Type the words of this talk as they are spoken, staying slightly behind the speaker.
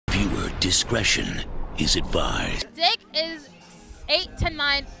Discretion is advised. Dick is 8 to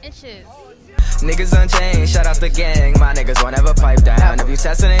 9 inches. Niggas unchained, shout out the gang. My niggas won't ever pipe down. If you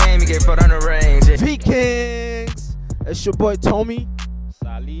testing the aim, you get put on the range. Vikings! It's your boy Tomi.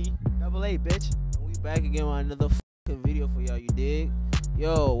 Sali. Double A, bitch. And we back again with another fucking video for y'all, you dig?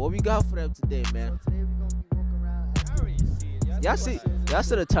 Yo, what we got for them today, man? Today we gonna be walking around. Y'all see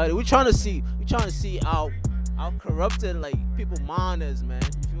the title. We trying to see how corrupted like people mind is, man.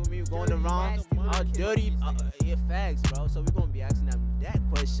 You feel me? Going around how dirty your facts, bro. So we're gonna be asking them that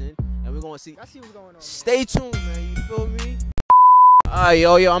question, and we're gonna see. Let's see what's going on. Stay tuned, man. You feel me? Alright,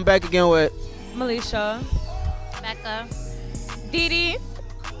 yo, I'm back again with Melisha, Becca, Didi,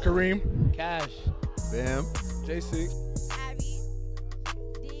 Kareem, Cash, Bam, JC, Abby,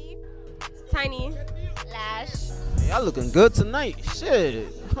 D, Tiny, Lash. Man, y'all looking good tonight. Shit.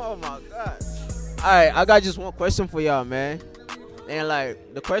 Oh my god. Alright, I got just one question for y'all, man. And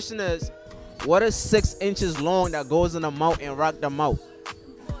like the question is, what is 6 inches long that goes in the mouth and rock the mouth?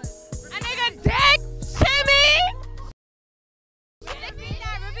 A nigga dick, shimmy. Repeat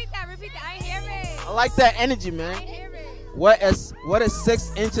that. I ain't hear it. I like that energy, man. What is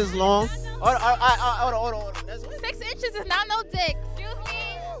 6 inches long? Hold on. 6 inches is not no dick. Excuse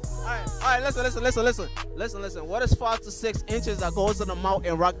me. Alright, listen. What is 5 to 6 inches that goes in the mouth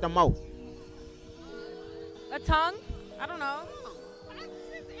and rock the mouth? A tongue? I don't know.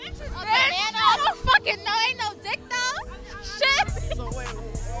 6 inches, bitch. I don't fucking know. Ain't no dick though. Shit. So wait,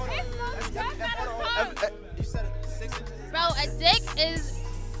 you said 6 inches? Bro, a dick is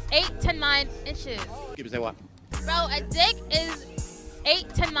 8 to 9 inches. Give me say what? Bro, a dick is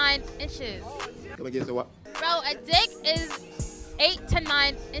 8 to 9 inches. Come again, say what? Bro, a dick is 8 to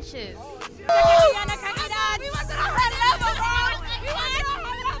 9 inches.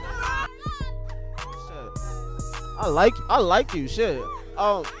 I like you, shit.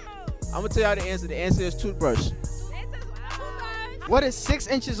 I'm gonna tell y'all the answer. The answer is toothbrush. What is 6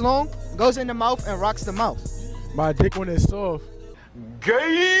 inches long, goes in the mouth, and rocks the mouth? My dick when it's soft.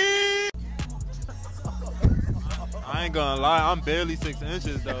 Gay! I ain't gonna lie, I'm barely 6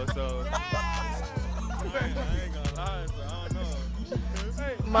 inches though, so. I ain't gonna lie, so I don't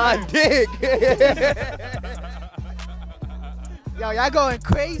know. My dick. Yo, y'all going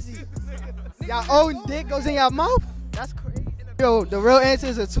crazy. Y'all own dick goes in your mouth? That's crazy. Yo, the real answer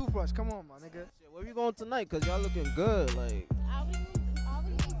is a toothbrush. Come on, my nigga. Where we going tonight? Cause y'all looking good, like.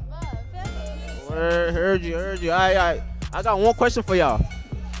 Heard you. Alright. I got one question for y'all,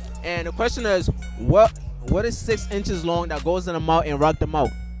 and the question is, what is 6 inches long that goes in the mouth and rock the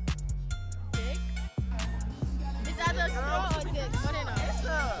mouth? Dick? Is that a straw or dick? One of them.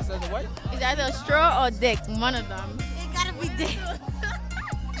 Is that the what? Is that a straw or dick? One of them. It gotta be dick.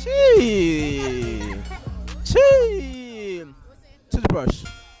 Chee. Toothbrush.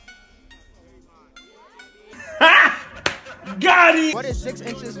 Got it! What is 6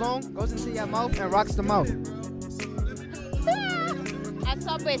 inches long, goes into your mouth, and rocks the mouth? A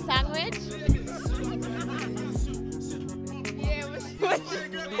Subway sandwich? Yeah,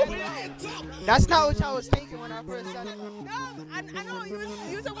 That's not what I was thinking when I first said it. No, I know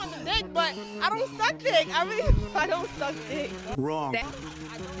you said want the dick, but I don't suck dick. I don't suck dick. Wrong.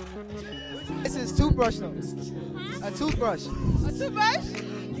 This is toothbrush though. A toothbrush. A toothbrush?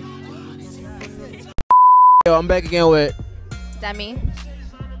 Yo, I'm back again with Demi,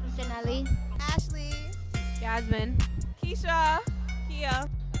 Janelle, Ashley, Yasmin, Keisha, Kia,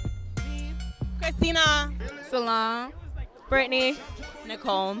 Steve, Christina, Salon, Brittany,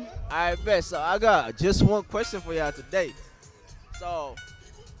 Nicole. Alright, bet. So I got just one question for y'all today. So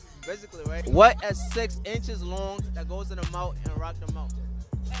basically, right? What is 6 inches long that goes in the mouth and rock the mouth?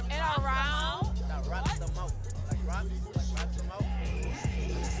 And around. That rocks the mouth. Like rocks the mouth.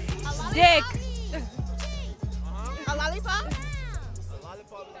 Dick. a lollipop? A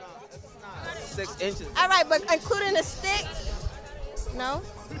lollipop is not 6 inches. All right, but including a stick? No.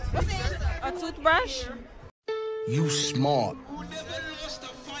 What's the answer? A toothbrush? You smart.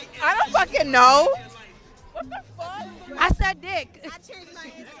 I don't fucking know. What the fuck? I said dick. I changed my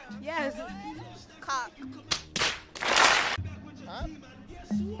answer. Yes. Cock. Huh?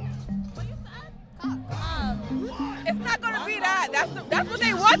 It's not gonna be that. That's what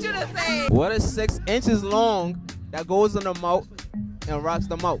they want you to say. What is 6 inches long that goes in the mouth and rocks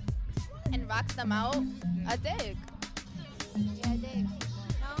the mouth? And rocks them out? A dick. Yeah, a dick.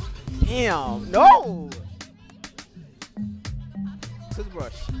 No? Damn, no.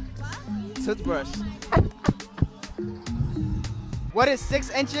 Toothbrush. What? Toothbrush. What is 6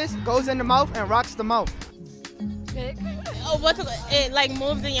 inches, goes in the mouth, and rocks the mouth? Dick. Oh, what's it like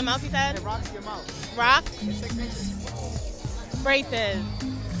moves in your mouth, you said? It rocks your mouth. Rock? It's 6 inches. Braces.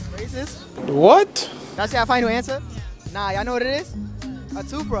 Racist? What? That's your final answer? Nah, y'all know what it is? A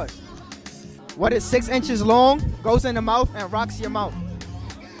toothbrush. What is 6 inches long, goes in the mouth, and rocks your mouth?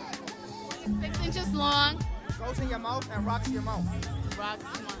 6 inches long. Goes in your mouth and rocks your mouth. Rocks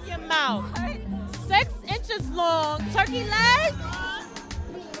your mouth. 6 inches long. Turkey leg?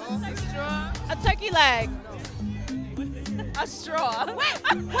 A turkey leg. A straw.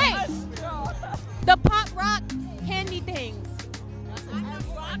 Wait. The pop rock candy things.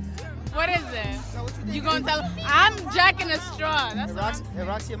 What is it? No, what you You gonna tell? I'm jacking a straw. That's It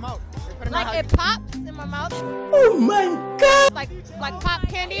rocks your mouth. They put it in Like the it pops in my mouth. Oh my God! Like pop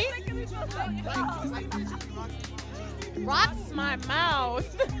candy. Rocks my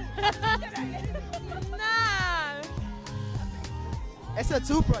mouth. Nah. It's a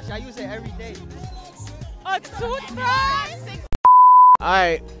toothbrush. I use it every day. A toothbrush. All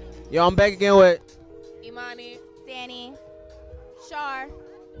right, yo, I'm back again with Imani. Danny. Shar.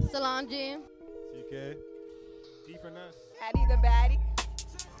 Solange. TK. D for Ness. Patty the baddie.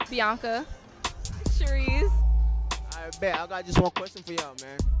 Bianca. Cherise. I bet I got just one question for y'all,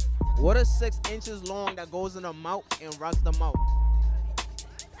 man. What is 6 inches long that goes in the mouth and rocks the mouth?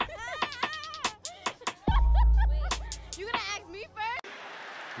 You gonna ask me first?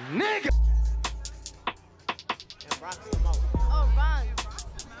 Nigga. And rocks the mouth. Oh, Ron.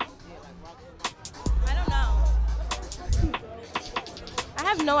 I don't know. I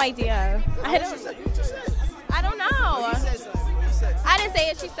have no idea. I don't know. You said something. You said I didn't say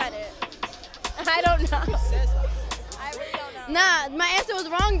it. She said it. I don't know. I really don't know. Nah, my answer was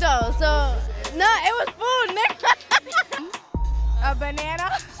wrong though. So, no, it was food, nigga. A banana.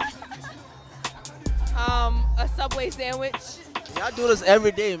 A Subway sandwich. y'all do this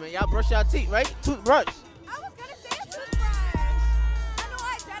every day, man. Y'all brush your teeth, right? Toothbrush. I was gonna say a toothbrush. I know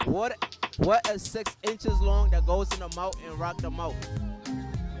I did. What is 6 inches long that goes in the mouth and rock the mouth?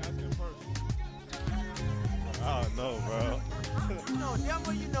 I don't know, bro. You know, damn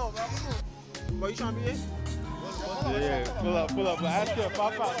well you know, bro. Come on. Bro, you trying to be in? Yeah, pull up. Ask her,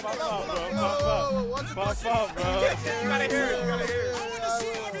 pop out, bro. Pop out, bro. You gotta hear it.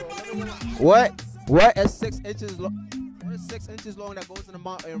 What is 6 inches long? What is 6 inches long that goes in the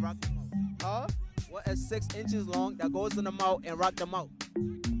mouth and rock the mouth? Huh? What is 6 inches long that goes in the mouth and rock the mouth?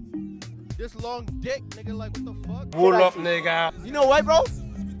 This long dick, nigga, like what the fuck? Pull up, nigga. You know what, bro?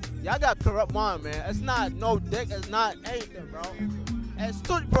 Y'all got corrupt mind, man. It's not no dick. It's not anything, bro. It's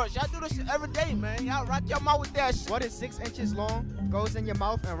toothbrush. Y'all do this shit every day, man. Y'all rock your mouth with that shit. What is 6 inches long, goes in your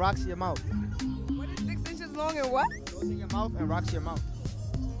mouth, and rocks your mouth? What is 6 inches long and what? Goes in your mouth and rocks your mouth.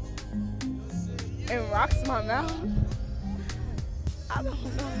 It rocks my mouth. I don't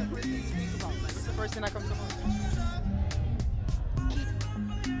know. What's the first thing that comes to mind?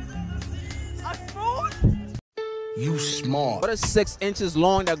 A spoon? You smart. What is 6 inches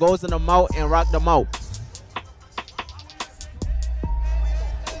long that goes in the mouth and rock the mouth?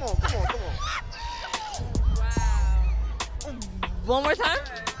 Come on. Wow. One more time?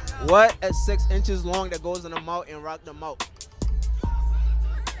 What is 6 inches long that goes in the mouth and rock the mouth?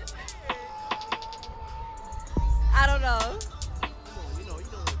 I don't know. You know it.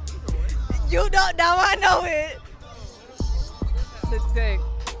 You don't know, I know it. The dick.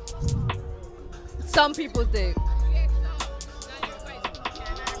 Some people's dick.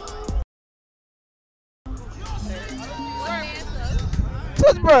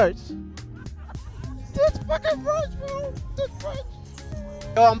 Toothbrush. Toothbrush, bro. Toothbrush.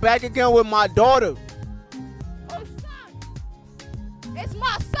 Yo, I'm back again with my daughter. Oh, son. It's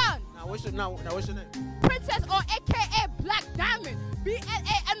my son. Now, what's your name? Princess or AKA Black Diamond.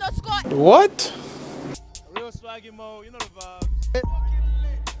 BLA_. What? Real swaggy mode, you know the vibes.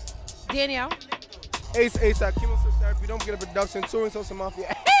 Danielle. Ace, chemo switch therapy. Don't get a production. Touring Sosa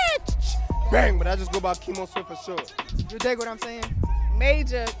Mafia. Bang, but I just go by chemo switch for sure. You dig what I'm saying?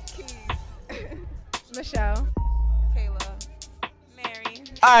 Major Keys. Michelle. Kayla. Mary.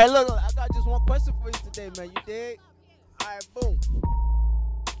 All right, look, I got just one question for you today, man. You dig? All right, boom.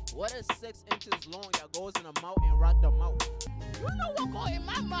 What is 6 inches long that goes in the mouth and rock the mouth? You know what go in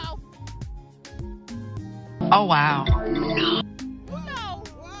my mouth? Oh, wow. You know.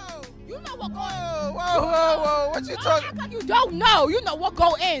 You know what go in. Whoa. What you talking? How come you don't know? You know what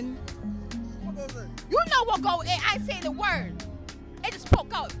go in. What goes in? You know what go in. I say the word. It just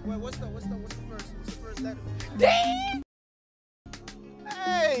spoke out. Wait, what's the first letter? D.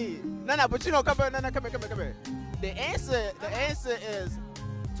 Hey, no, but you know, come here. The answer is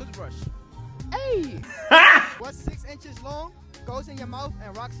toothbrush. Hey. What's 6 inches long, goes in your mouth,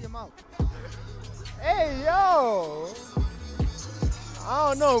 and rocks your mouth? Hey, yo. I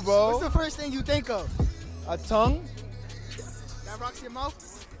don't know, bro. What's the first thing you think of? A tongue? That rocks your mouth?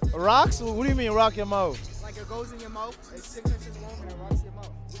 Rocks? What do you mean rock your mouth? Like it goes in your mouth, it's 6 inches long and it rocks your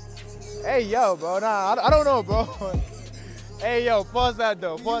mouth. Hey, yo, bro. Nah, I don't know, bro. Hey, yo, pause that,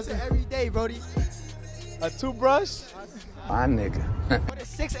 though. Pause Use it every day, Brody. A toothbrush? My nigga. But it's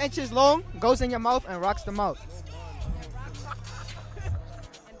 6 inches long, goes in your mouth, and rocks the mouth.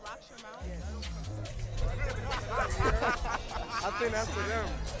 I think that's for them.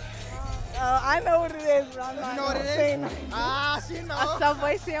 I know what it is, but I'm not. You know what it saying is? Ah, she a knows.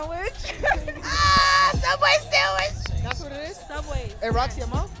 Subway sandwich. Subway sandwich. That's what it is? Subway. It rocks your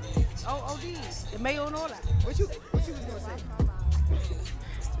mouth? Oh, OD. The mayo and all that. What you was gonna say?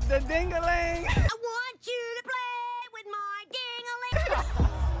 The ding-a-ling. I want you to play with my ding-a-ling.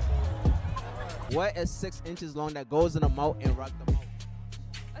 What is 6 inches long that goes in the mouth and rock the mouth?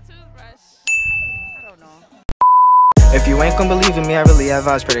 A toothbrush. I don't know. If you ain't gon' believe in me, I really have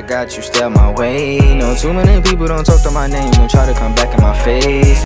vibes, pray to God you stay out my way. No, too many people don't talk to my name, don't try to come back in my face.